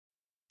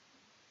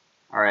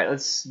All right,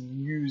 let's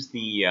use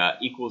the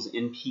equals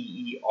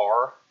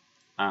NPER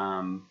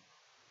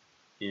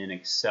in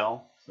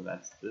Excel. So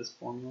that's this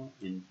formula,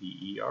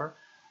 NPER.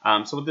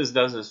 So what this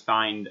does is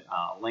find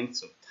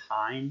lengths of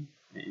time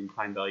in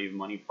time value of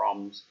money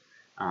problems.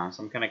 So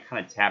I'm going to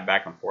kind of tab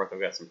back and forth.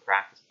 I've got some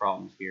practice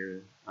problems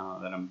here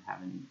that I'm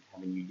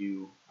having you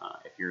do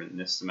if you're in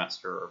this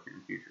semester or if you're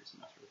in future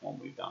semesters. One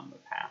we've done in the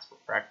past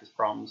with practice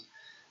problems.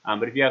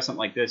 But if you have something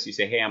like this, you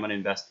say, hey, I'm going to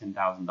invest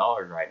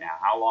 $10,000 right now.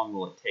 How long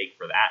will it take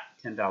for that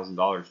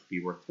 $10,000 to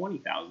be worth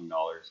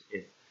 $20,000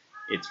 if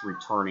it's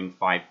returning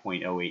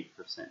 5.08%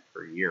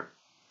 per year?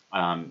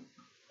 And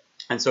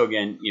so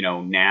again,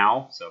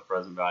 now, so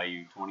present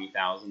value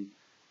 20,000.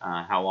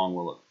 How long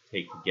will it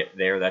take to get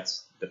there?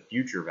 That's the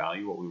future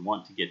value, what we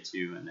want to get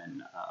to, and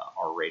then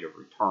our rate of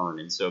return.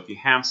 And so if you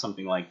have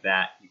something like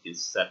that, you can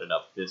set it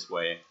up this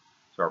way.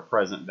 So our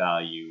present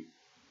value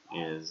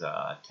is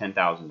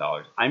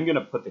 $10,000. I'm going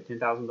to put the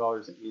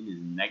 $10,000 in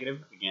as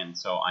negative again,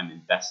 so I'm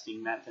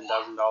investing that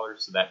 $10,000.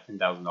 So that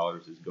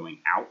 $10,000 is going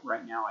out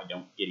right now. I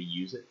don't get to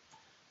use it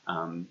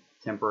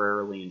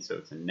temporarily, and so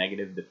it's a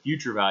negative. The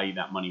future value,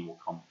 that money will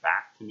come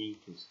back to me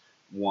because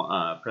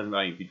present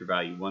value and future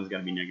value, one's got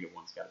to be negative,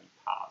 one's got to be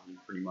positive,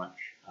 pretty much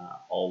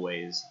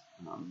always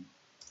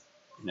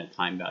in a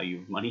time value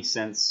of money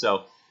sense.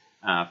 So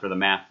for the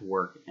math to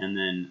work, and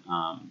then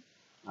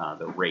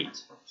the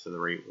rate. So the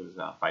rate was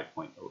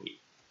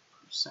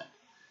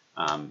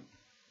 5.08%.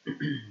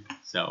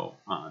 So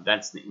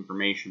that's the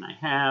information I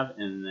have,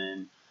 and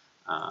then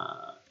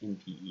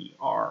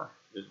NPER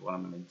is what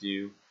I'm going to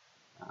do.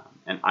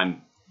 And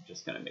I'm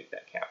just going to make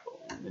that capital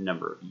and the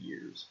number of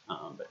years.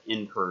 But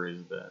NPER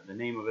is the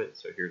name of it.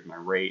 So here's my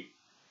rate.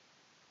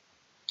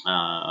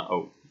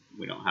 Oh,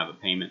 we don't have a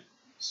payment,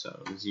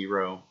 so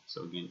 0.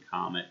 So again,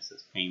 comma, it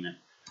says payment.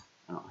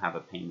 I don't have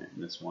a payment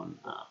in this one.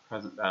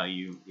 Present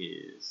value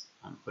is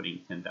I'm putting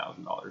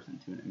 $10,000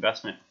 into an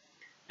investment,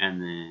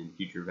 and then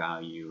future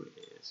value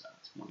is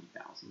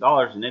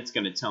 $20,000, and it's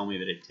going to tell me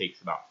that it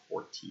takes about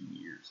 14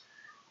 years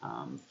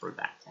for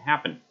that to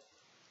happen.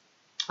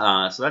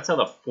 So that's how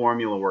the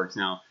formula works.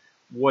 Now,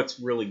 what's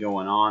really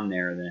going on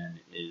there then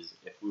is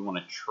if we want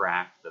to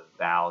track the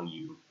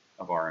value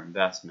of our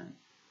investment,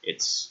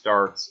 it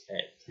starts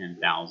at $10,000.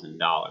 So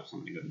I'm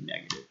going to go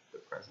negative the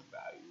present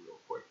value real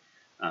quick.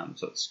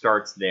 So it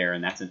starts there,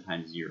 and that's in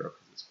times 0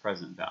 because it's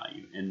present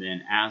value. And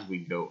then as we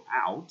go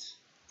out,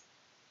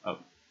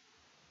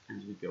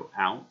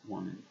 1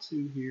 and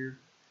 2 here,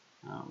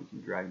 we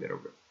can drag that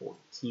over to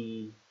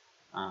 14.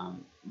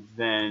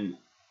 Then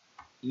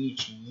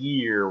each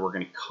year we're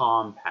going to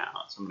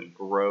compound. So I'm going to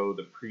grow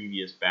the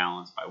previous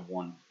balance by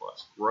 1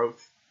 plus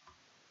growth,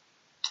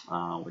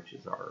 which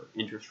is our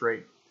interest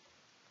rate.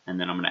 And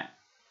then I'm going to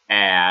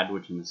add,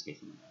 which in this case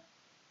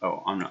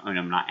I'm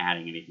not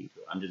adding anything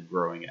to it. I'm just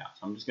growing it out.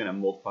 So I'm just going to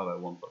multiply by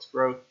 1 plus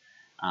growth,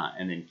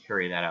 and then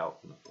carry that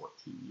out for the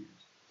 14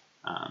 years.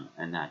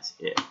 And that's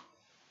it.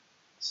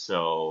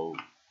 So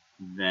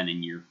then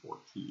in year 14,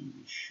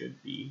 we should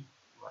be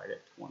right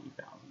at $20,000.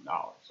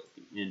 So at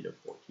the end of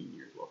 14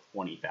 years, we'll have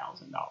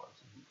 $20,000.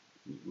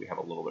 We have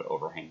a little bit of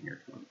overhang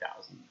here,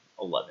 20,000,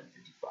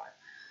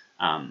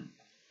 1155.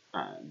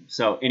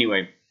 So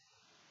anyway,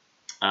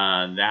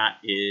 that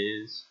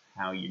is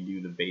how you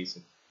do the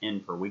basic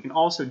NPER. We can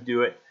also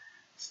do it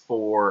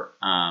for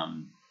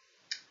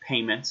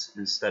payments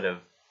instead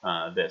of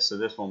this. So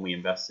this one we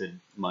invested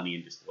money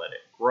and just let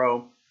it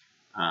grow.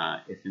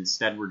 If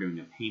instead we're doing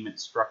a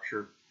payment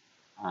structure,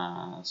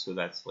 so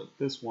that's like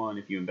this one.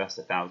 If you invest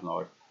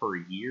 $1,000 per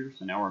year,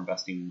 so now we're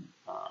investing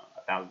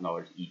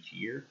 $1,000 each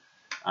year.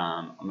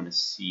 I'm going to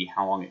see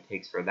how long it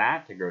takes for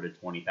that to grow to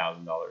 $20,000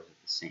 at the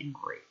same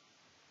rate.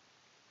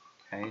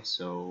 Okay,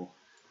 so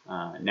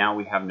now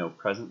we have no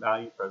present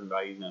value. Present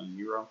value is now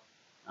 0.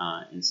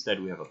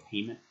 Instead, we have a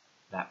payment.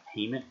 That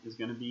payment is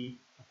going to be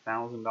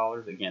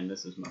 $1,000. Again,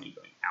 this is money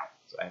going out,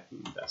 so I have to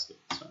invest it.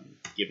 So I'm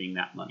giving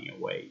that money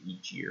away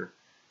each year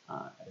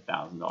at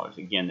 $1,000.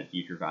 Again, the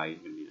future value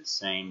is going to be the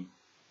same.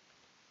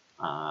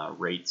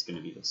 Rate's going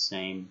to be the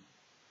same.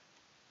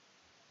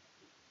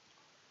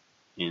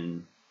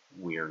 And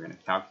we are going to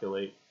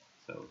calculate.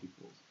 So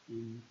equals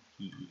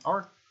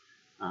NPER.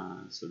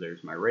 So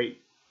there's my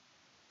rate.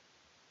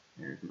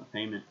 There's my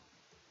payment.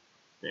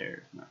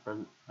 There's my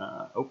present.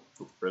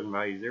 Present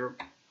value 0.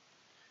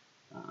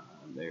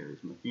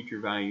 There's my future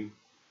value.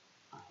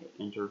 I hit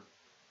enter.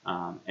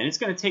 And it's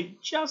going to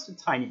take just a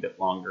tiny bit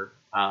longer.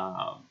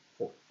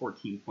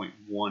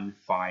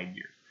 14.15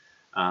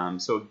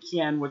 years. So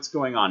again, what's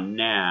going on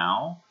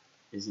now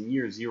is in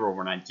year 0,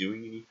 we're not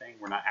doing anything.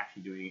 We're not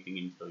actually doing anything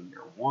until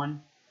year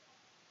 1.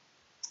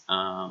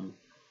 And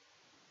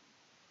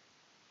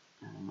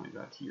I'm going to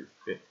go to year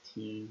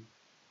 15.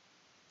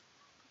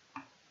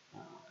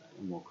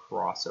 And we'll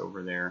cross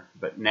over there.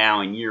 But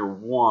now in year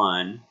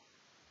 1,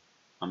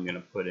 I'm going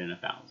to put in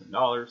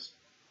 $1,000.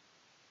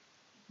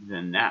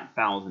 Then that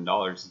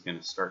 $1,000 is going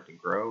to start to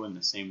grow in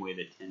the same way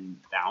that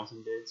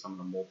 10,000 did. So I'm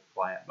going to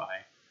multiply it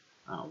by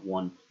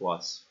 1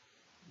 plus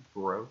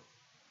growth.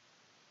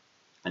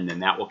 and then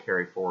that will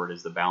carry forward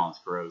as the balance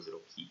grows.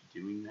 It'll keep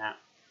doing that.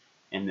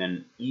 And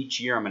then each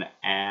year I'm going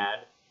to add,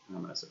 and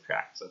I'm going to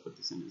subtract, so I put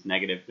this in as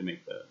negative to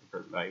make the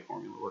present value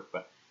formula work,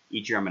 but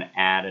each year I'm going to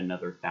add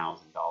another $1,000,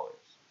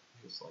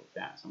 just like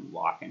that. So I'm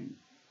locking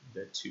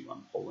the two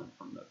I'm pulling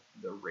from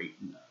the rate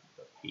and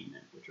the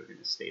payment, which are going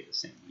to stay the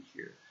same each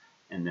year.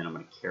 And then I'm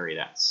going to carry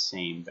that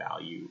same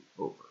value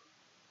over.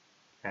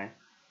 Okay,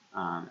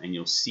 and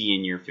you'll see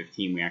in year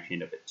 15 we actually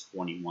end up at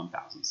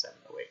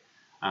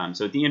 $21,708.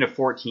 So at the end of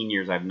 14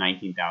 years, I have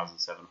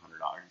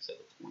 $19,700 instead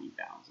of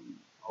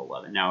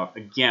 $20,011. Now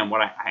again,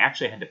 what I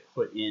actually had to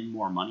put in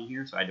more money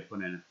here, so I had to put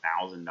in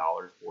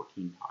 $1,000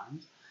 14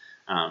 times,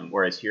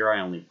 whereas here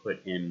I only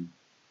put in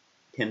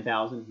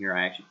 10,000. Here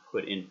I actually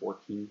put in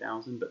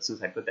 14,000, but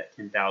since I put that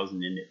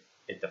 10,000 in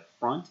at the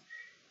front,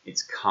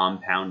 it's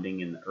compounding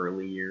in the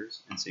early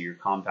years, and so you're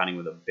compounding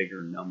with a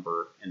bigger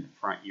number in the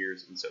front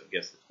years, and so it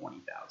gets to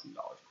 $20,000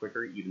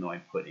 quicker, even though I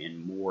put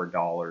in more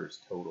dollars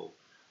total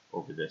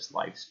over this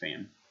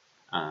lifespan.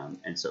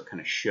 And so it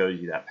kind of shows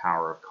you that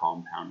power of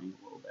compounding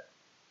a little bit.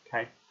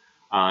 Okay,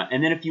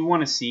 and then if you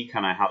want to see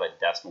kind of how the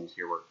decimals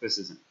here work, this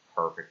isn't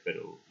perfect, but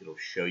it'll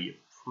show you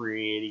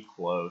pretty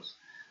close.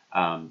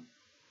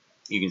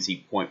 You can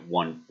see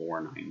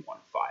 0.14915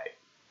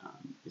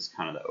 is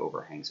kind of the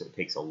overhang, so it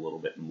takes a little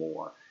bit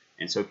more.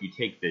 And so if you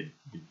take the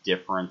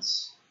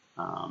difference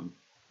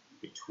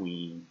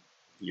between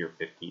year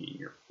 15 and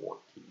year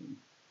 14,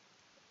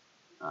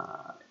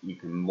 you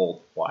can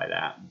multiply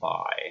that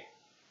by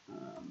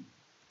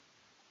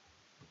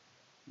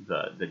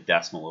the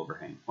decimal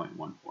overhang,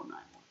 0.14915,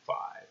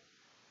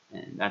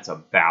 and that's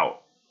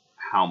about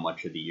how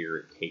much of the year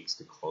it takes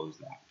to close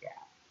that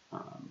gap.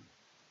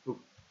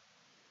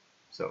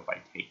 So if I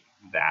take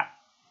that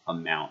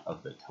amount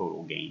of the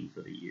total gain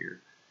for the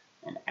year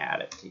and add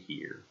it to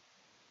here,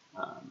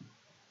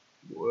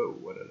 whoa,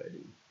 what did I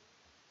do?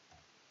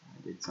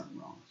 I did something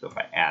wrong. So if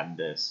I add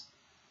this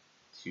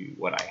to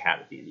what I had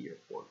at the end of year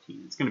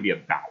 14, it's going to be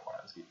about what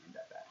I was going to end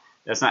up at.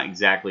 That's not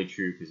exactly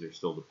true because there's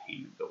still the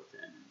payment built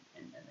in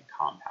and the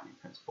compounding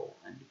principle,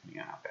 and depending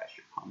on how fast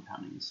you're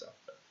compounding and stuff.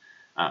 But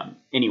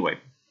anyway,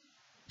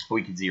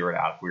 we could zero it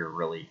out if we were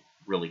really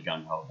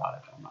gung-ho about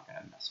it, but I'm not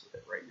going to mess with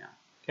it right now.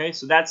 Okay,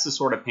 so that's the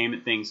sort of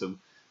payment thing. So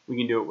we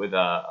can do it with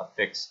a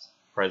fixed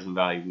present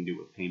value. We can do it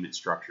with payment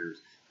structures.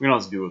 We can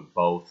also do it with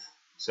both.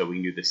 So we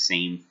can do the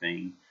same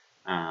thing.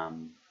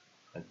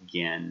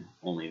 Again,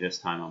 only this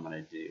time I'm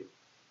going to do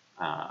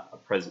a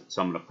present.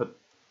 So I'm going to put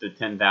the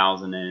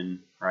 10,000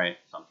 in, right?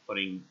 So I'm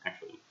putting,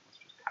 actually, let's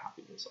just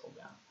copy this all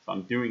down. So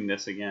I'm doing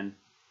this again,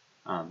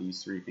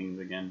 these three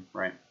things again,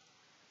 right?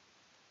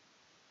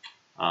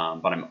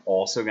 But I'm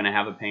also going to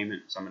have a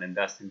payment. So I'm going to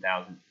invest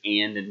 10,000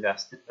 and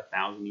invest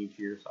 1,000 each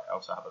year. So I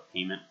also have a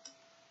payment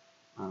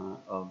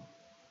of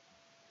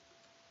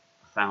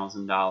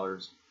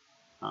 $1,000.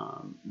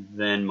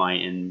 Then my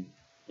in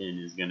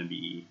is going to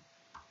be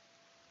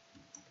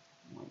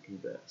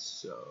like this.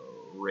 So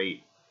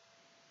rate,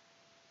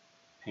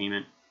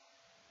 payment,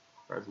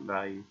 present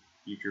value,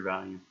 future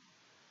value.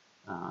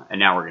 And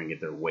now we're going to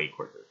get there way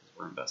quicker because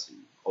we're investing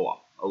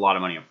a lot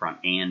of money up front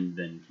and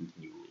then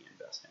continually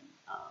investing.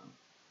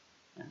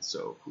 And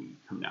so if we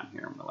come down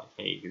here and we're like,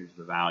 hey, here's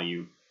the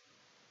value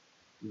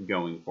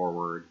going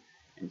forward,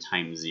 and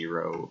times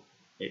 0,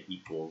 it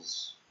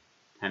equals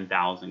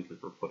 10,000 because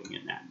we're putting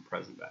in that in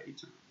present value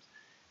terms.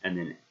 And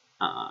then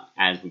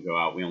as we go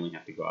out, we only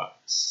have to go out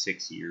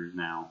 6 years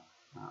now.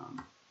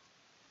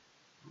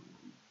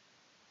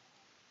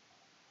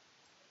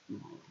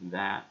 Like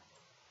that.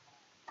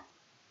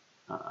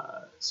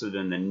 So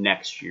then the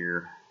next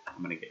year,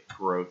 I'm going to get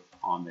growth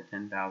on the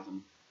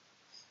 10,000.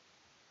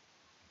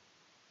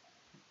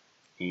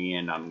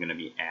 And I'm going to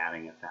be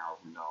adding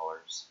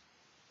 $1,000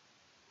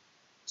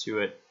 to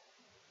it,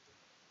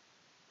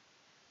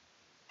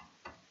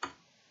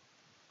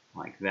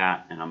 like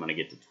that, and I'm going to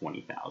get to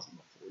 20,000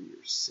 before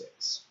year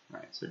 6,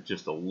 right? So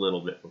just a little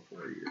bit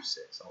before year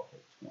 6, I'll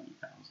hit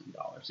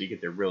 $20,000. So you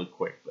get there really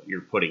quick, but you're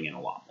putting in a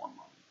lot more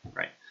money,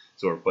 right?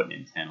 So we're putting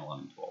in 10,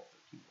 11, 12,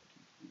 13,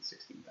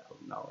 14,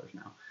 $16,000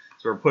 now.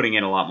 So we're putting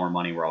in a lot more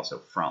money. We're also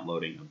front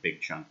loading a big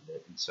chunk of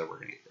it, and so we're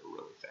going to get there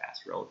really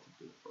fast relative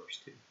to the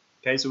first two.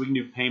 Okay, so we can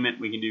do payment,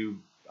 we can do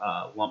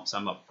lump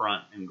sum up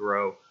front and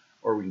grow,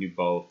 or we can do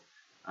both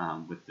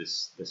with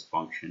this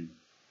function.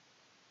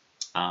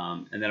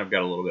 And then I've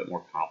got a little bit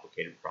more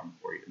complicated problem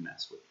for you to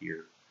mess with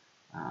here.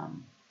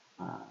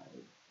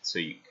 So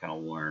you kind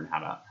of learn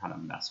how to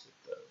mess with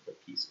the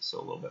pieces. So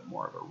a little bit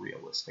more of a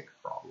realistic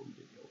problem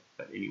to deal with.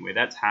 But anyway,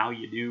 that's how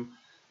you do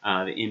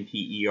the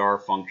NPER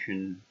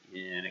function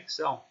in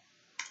Excel.